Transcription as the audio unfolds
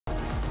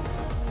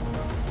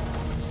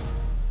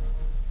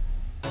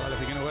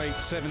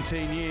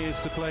17 years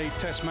to play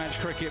Test match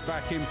cricket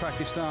back in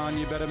Pakistan.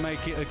 You better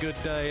make it a good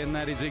day, and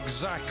that is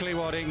exactly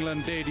what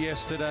England did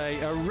yesterday.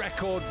 A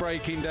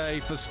record-breaking day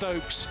for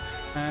Stokes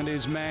and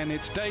his men.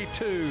 It's day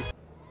 2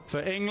 for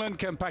England.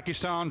 Can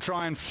Pakistan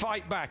try and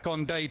fight back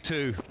on day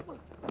 2?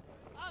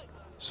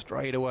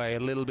 Straight away, a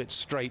little bit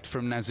straight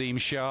from Nazim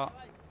Shah.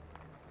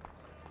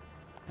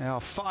 They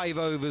are 5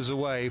 overs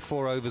away,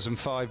 4 overs and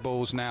 5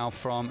 balls now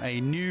from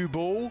a new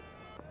ball.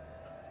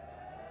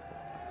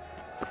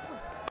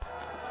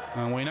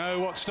 And we know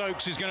what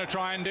Stokes is going to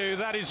try and do.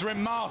 That is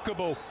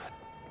remarkable.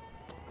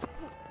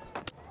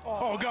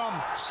 Oh,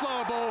 gone.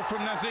 Slower ball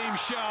from Nazim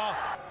Shah.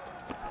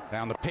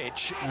 Down the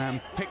pitch and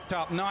picked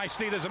up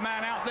nicely. There's a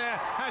man out there.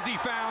 Has he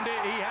found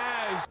it? He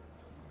has.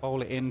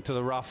 Bowl it into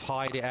the rough,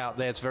 hide it out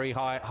there. It's very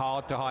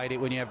hard to hide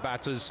it when you have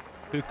batters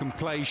who can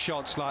play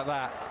shots like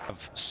that.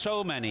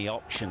 So many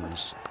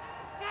options.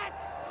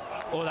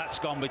 Oh, that's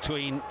gone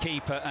between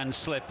keeper and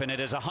slip, and it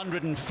is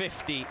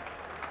 150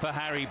 for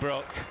Harry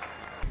Brook.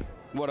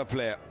 What a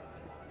player.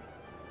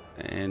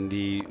 And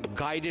he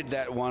guided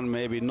that one,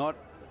 maybe not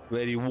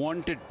where he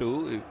wanted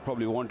to. He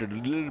probably wanted a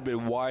little bit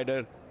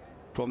wider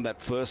from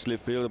that first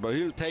slip field, but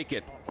he'll take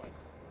it.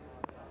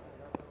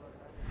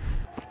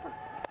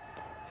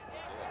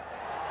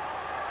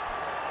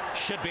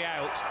 Should be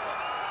out.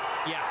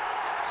 Yeah,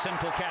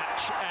 simple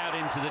catch out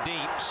into the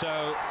deep.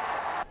 So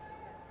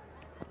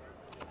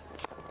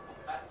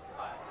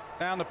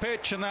down the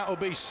pitch, and that will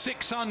be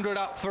 600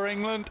 up for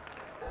England.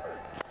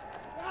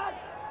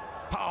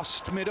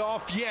 Past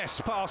mid-off, yes,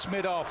 past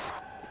mid-off.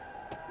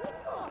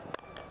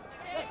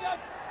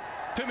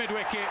 To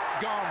mid-wicket,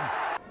 gone.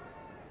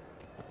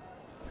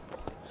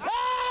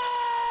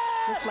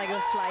 Looks like it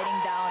was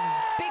sliding down.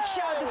 Big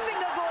shot, the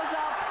finger goes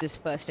up. This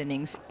first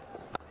innings.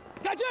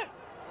 Catch it!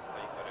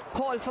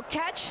 Call for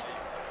catch.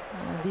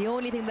 The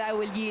only thing that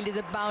will yield is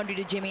a boundary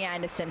to Jimmy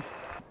Anderson.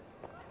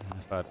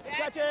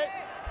 Catch it!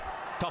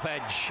 Top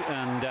edge,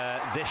 and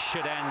this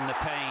should end the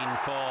pain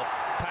for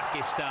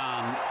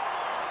Pakistan.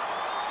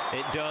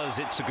 It does.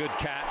 It's a good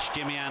catch.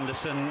 Jimmy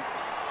Anderson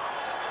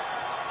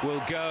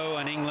will go,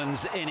 and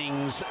England's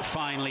innings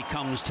finally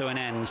comes to an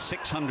end.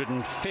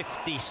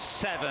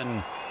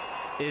 657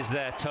 is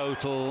their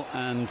total,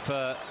 and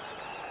for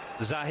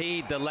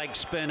Zahid, the leg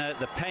spinner,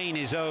 the pain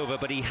is over,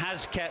 but he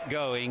has kept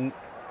going,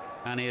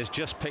 and he has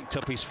just picked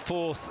up his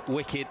 4th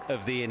wicket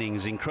of the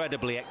innings.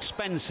 Incredibly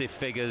expensive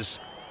figures,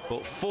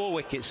 but 4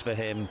 wickets for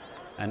him,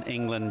 and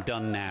England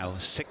done now.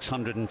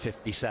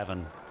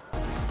 657.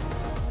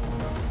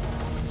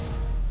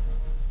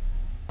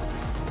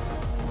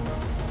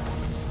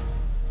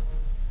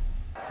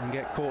 And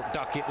get caught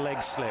ducket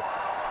leg slip.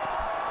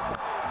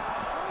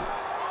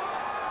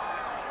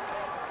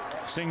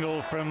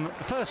 Single from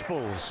the first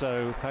ball,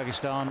 so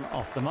Pakistan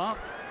off the mark.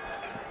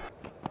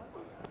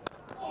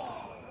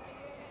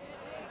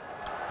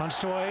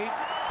 Punched away,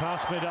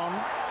 past mid-on.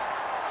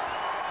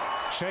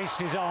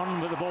 Chase is on,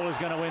 but the ball is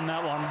going to win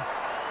that one.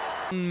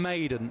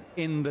 Maiden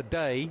in the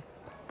day.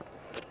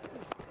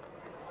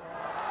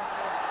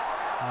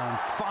 And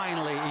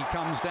finally he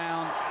comes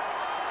down.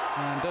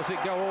 And does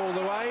it go all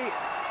the way?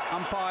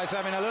 Umpire's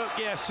having a look.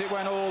 Yes, it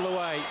went all the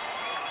way.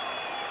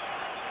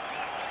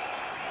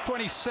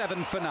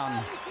 27 for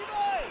none.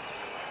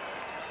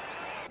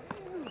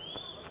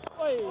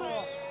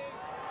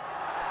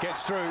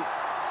 Gets through,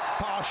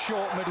 past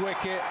short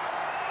mid-wicket,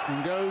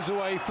 and goes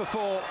away for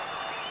 4.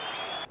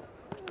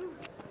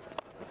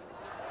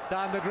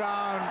 Down the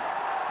ground.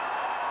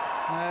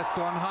 That's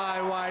gone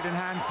high, wide and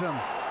handsome.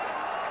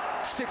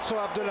 6 for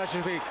Abdullah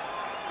Shafiq.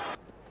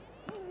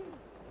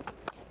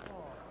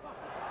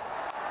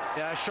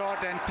 Yeah,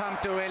 short and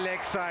thumped away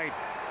leg side.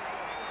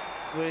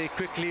 Very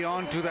quickly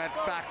onto that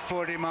back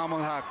foot, Imam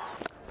ul Haq.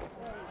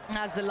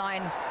 That's the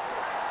line.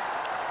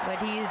 But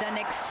he's done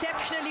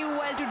exceptionally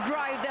well to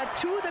drive that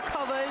through the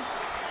covers.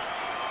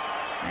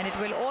 And it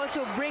will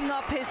also bring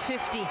up his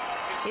 50.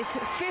 His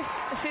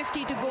 5th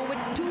 50 to go with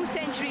 2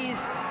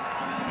 centuries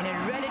in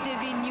a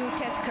relatively new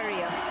Test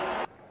career.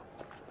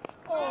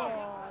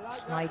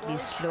 Slightly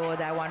slow,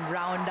 that one,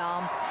 round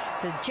arm.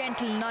 It's a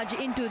gentle nudge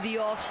into the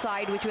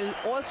offside, which will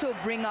also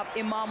bring up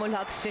Imam ul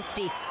Haq's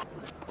 50.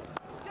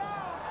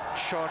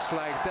 Shots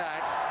like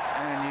that,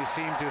 and you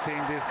seem to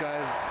think this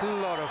guy has a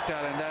lot of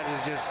talent. That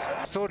is just...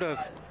 So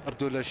does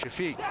Abdullah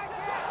Shafiq.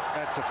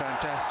 That's a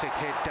fantastic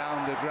hit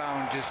down the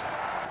ground, just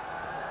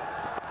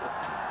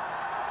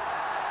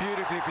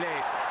beautifully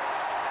played.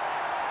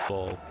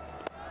 Ball.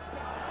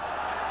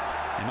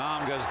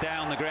 Imam goes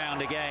down the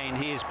ground again.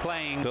 He is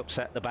playing to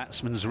upset the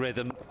batsman's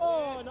rhythm.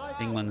 Oh, nice.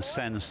 England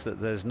sense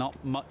that there's not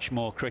much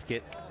more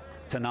cricket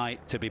tonight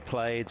to be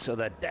played, so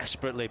they're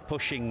desperately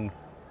pushing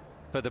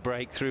for the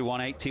breakthrough.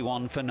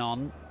 181 for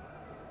none.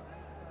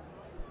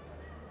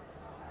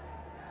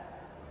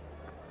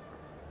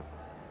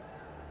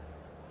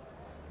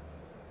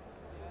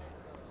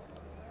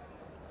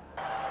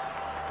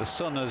 The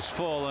sun has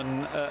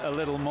fallen a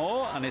little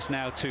more, and it's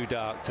now too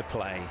dark to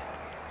play.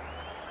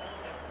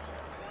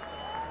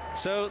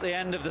 So at the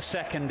end of the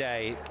second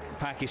day,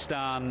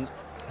 Pakistan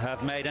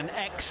have made an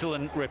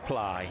excellent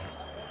reply.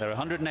 They're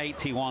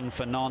 181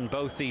 for none,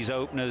 both these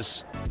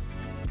openers.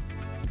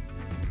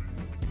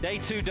 Day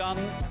 2 done,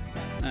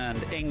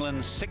 and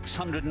England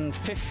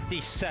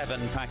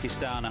 657,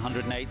 Pakistan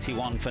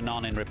 181 for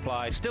none in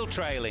reply, still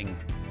trailing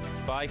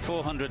by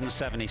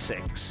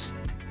 476.